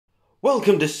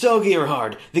Welcome to Soggy or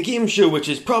Hard, the game show which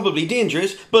is probably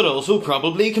dangerous, but also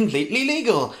probably completely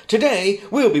legal. Today,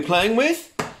 we'll be playing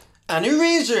with an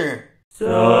eraser.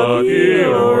 Soggy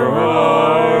or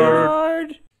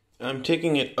Hard? I'm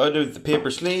taking it out of the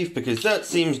paper sleeve because that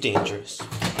seems dangerous.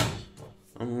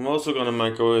 I'm also going to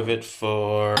microwave it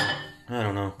for, I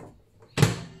don't know,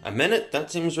 a minute.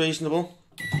 That seems reasonable.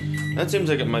 That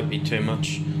seems like it might be too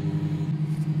much.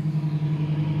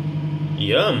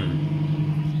 Yum.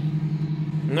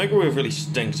 The microwave really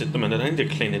stinks at the minute. I need to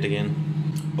clean it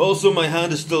again. Also, my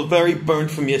hand is still very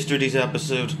burnt from yesterday's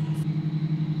episode.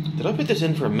 Did I put this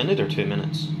in for a minute or 2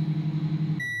 minutes?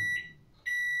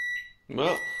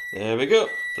 Well, there we go.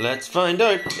 Let's find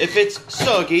out if it's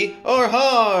soggy or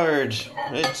hard.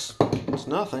 It's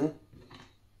nothing.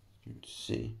 Let's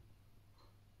see.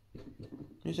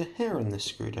 There's a hair in this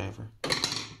screwdriver.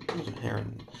 There's a hair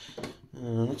in.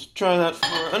 Let's try that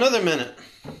for another minute.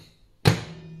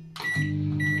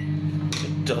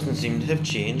 It doesn't seem to have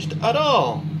changed at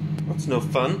all. That's no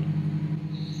fun.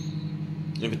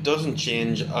 If it doesn't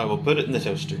change, I will put it in the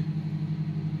toaster.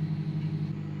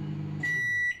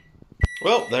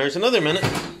 Well, there's another minute.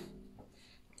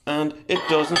 And it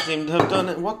doesn't seem to have done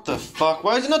it. What the fuck?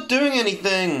 Why is it not doing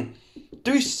anything?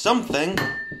 Do something.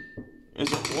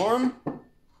 Is it warm?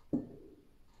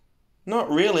 Not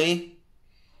really.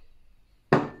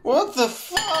 What the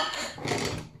fuck?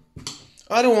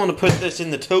 I don't want to put this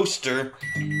in the toaster.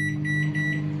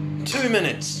 2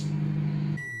 minutes.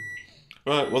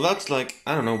 Right, well that's like,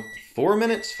 I don't know, 4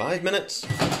 minutes? 5 minutes?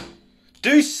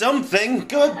 Do something!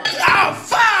 Good. Oh,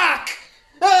 fuck!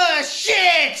 Ah,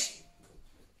 shit!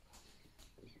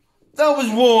 That was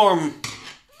warm.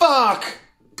 Fuck!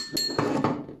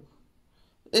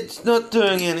 It's not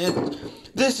doing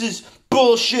it. This is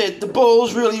bullshit. The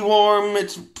bowl's really warm.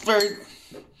 It's very...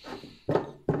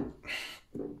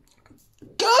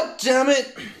 God damn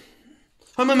it!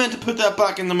 How am I meant to put that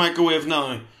back in the microwave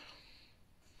now?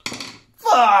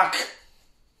 Fuck!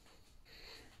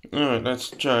 Alright, let's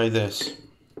try this.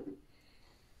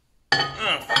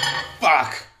 Oh,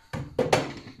 fuck!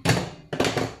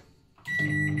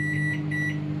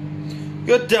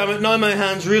 God damn it, now my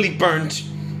hand's really burnt.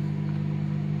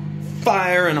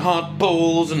 Fire and hot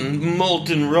bowls and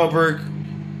molten rubber.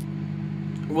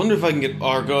 I wonder if I can get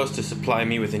Argos to supply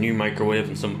me with a new microwave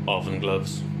and some oven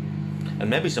gloves. And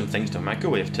maybe some things to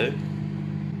microwave too.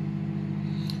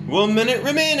 1 minute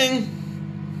remaining!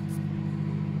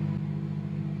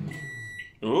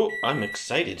 Oh, I'm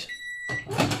excited.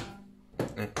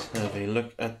 Let's have a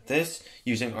look at this.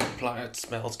 Using our pliers, it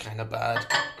smells kinda bad.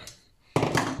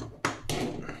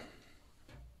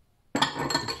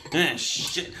 Ah,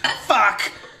 shit. Fuck!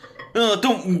 Oh,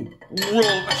 don't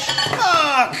roll.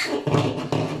 Fuck!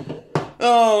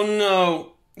 Oh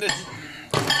no.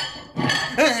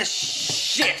 Ah,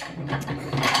 shit!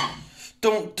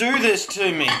 Don't do this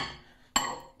to me.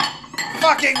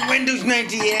 Fucking Windows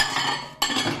 98!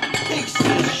 Piece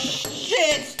of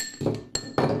shit!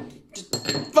 Just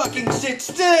fucking sit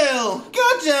still!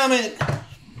 God damn it!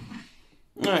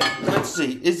 Alright, let's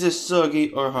see. Is this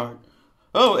soggy or hard?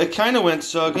 Oh, it kinda went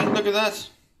soggy. Look at that.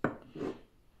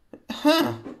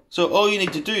 Huh. So all you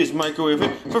need to do is microwave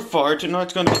it for 4 to now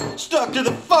it's gonna be stuck to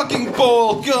the fucking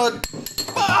bowl. God.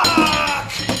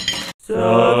 Fuck!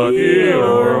 Soggy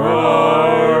or hard?